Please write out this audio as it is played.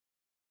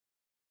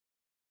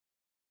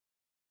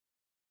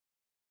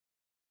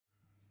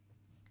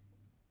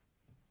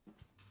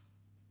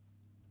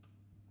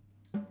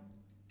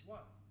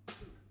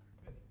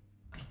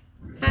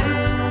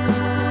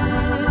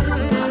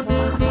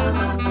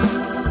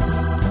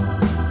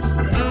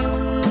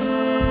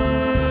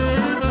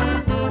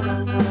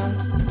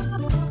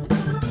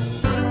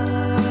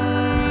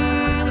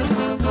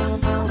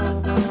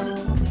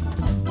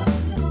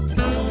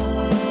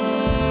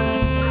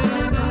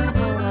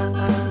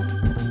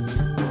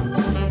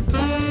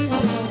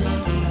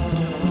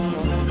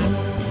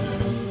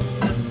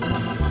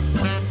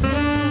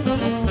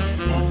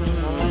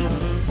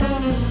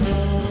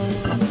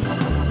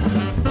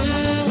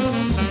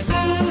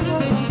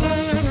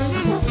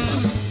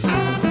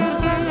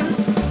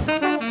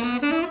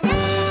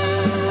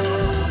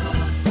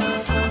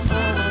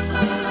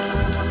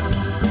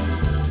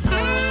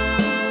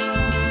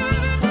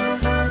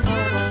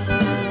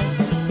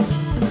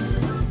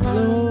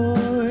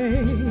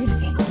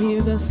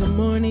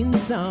morning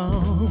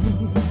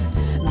song.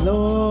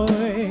 Lord,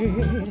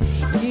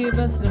 give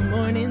us the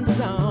morning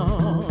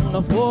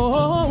song,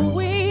 for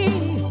we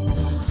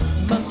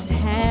must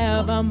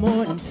have a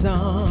morning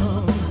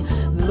song.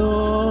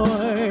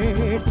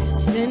 Lord,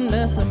 send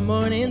us a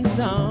morning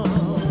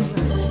song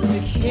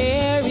to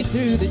carry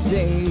through the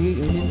day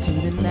and into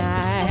the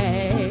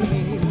night.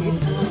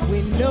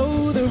 We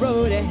know the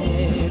road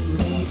ahead will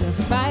be the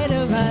fight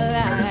of our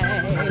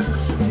lives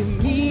to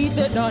meet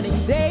the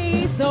dawning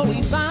day, so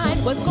we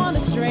find what's gone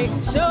astray.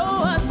 Show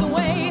us the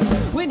way.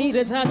 We need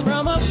a touch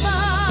from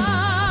above.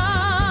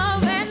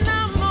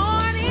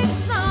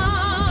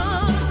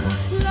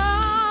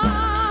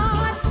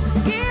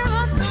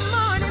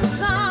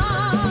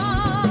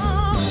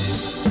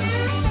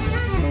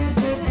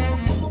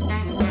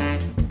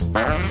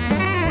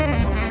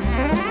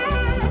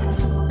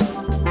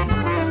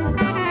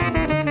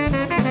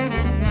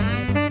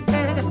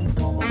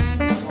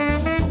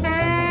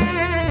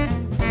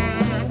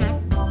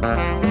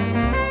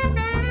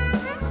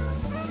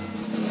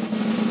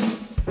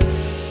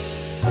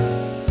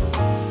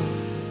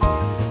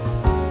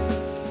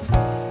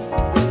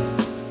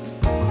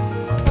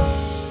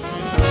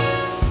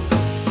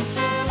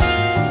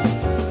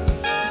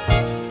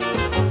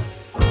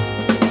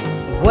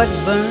 What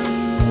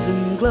burns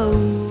and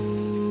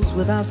glows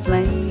without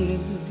flame?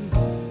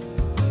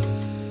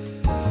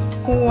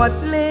 What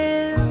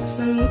lives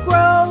and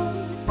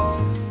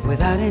grows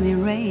without any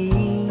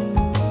rain?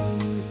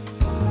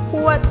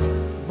 What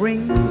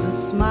brings a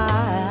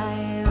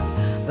smile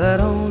that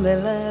only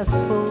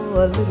lasts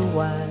for a little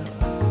while,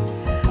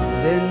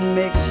 then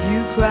makes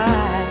you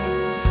cry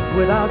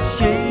without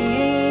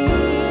shame?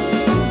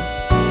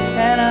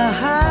 And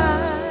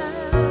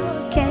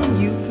how can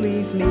you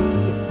please me?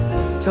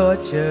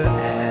 Torture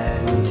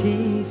and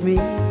tease me,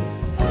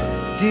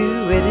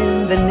 do it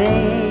in the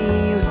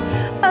name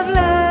of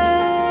love.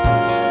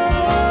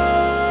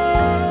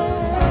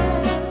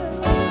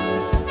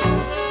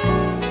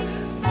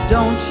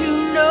 Don't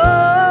you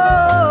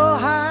know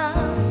how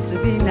to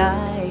be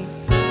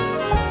nice?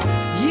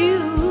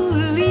 You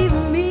leave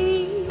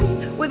me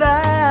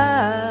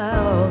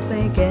without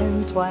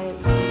thinking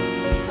twice.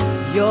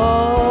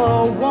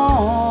 You're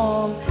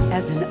warm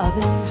as an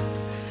oven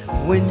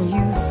when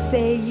you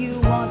say you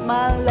want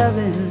my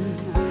loving,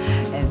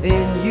 and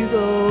then you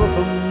go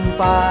from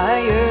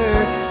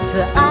fire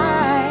to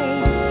ice.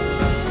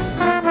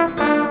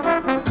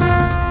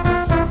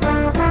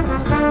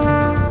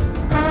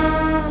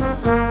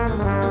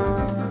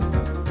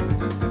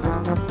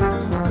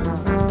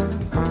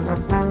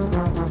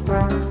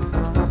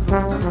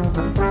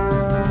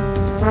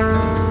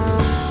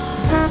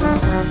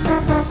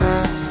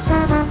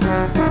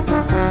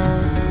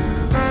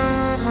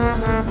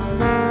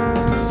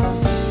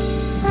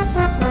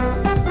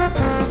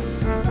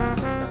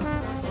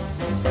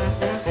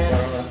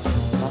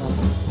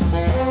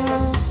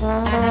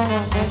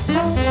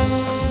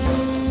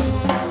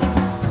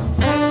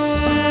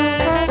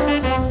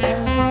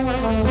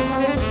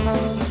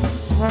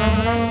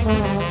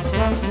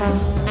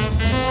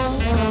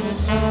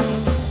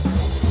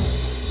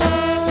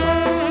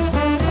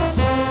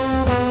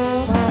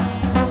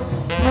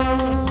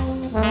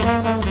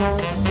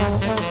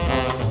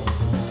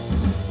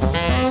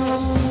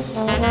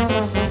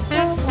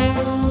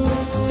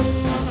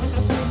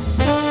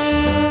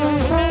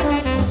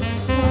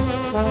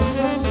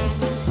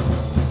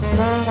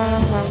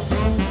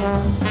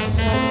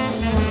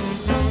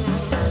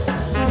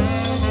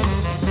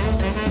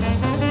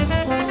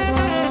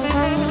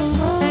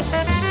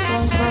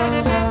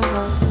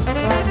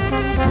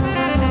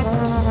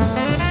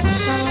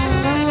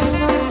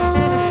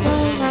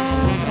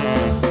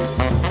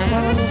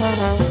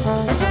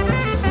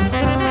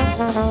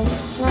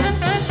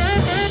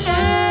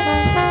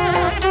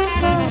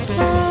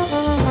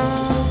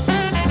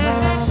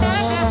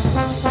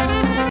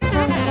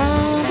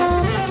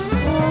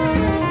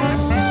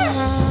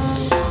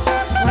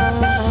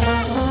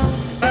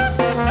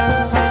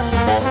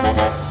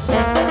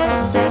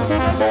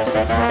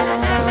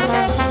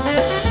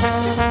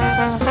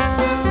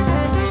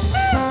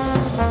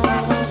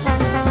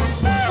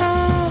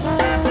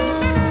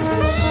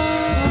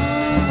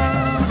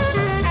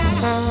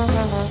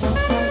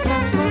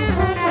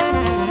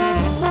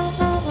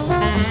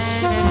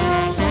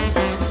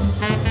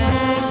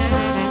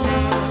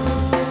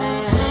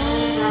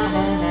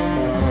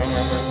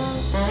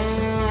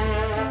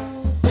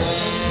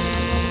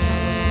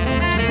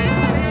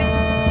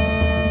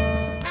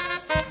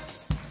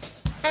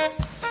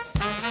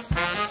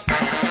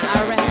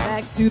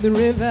 To the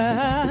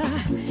river,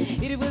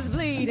 it was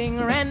bleeding,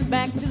 ran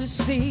back to the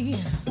sea.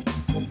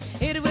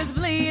 It was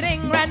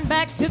bleeding, ran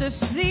back to the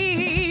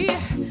sea.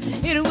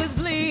 It was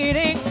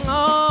bleeding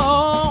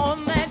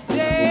on that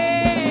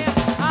day.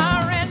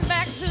 I ran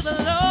back to the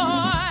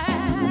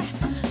Lord,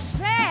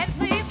 said,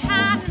 please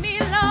hide me,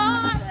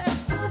 Lord.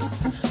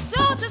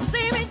 Don't you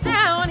see me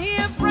down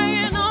here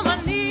praying on my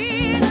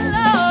knees,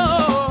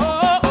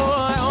 Lord,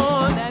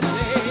 on that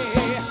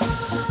day.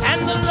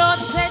 And the Lord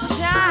said,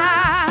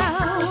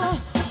 child,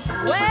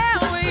 where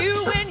were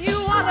you when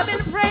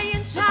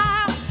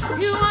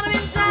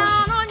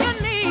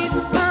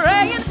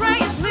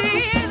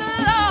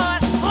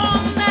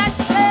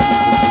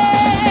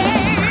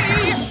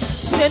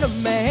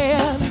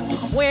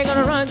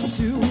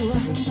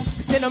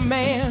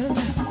man.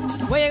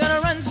 Where you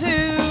gonna run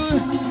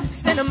to?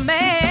 Send a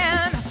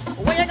man.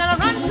 Where you gonna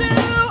run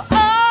to?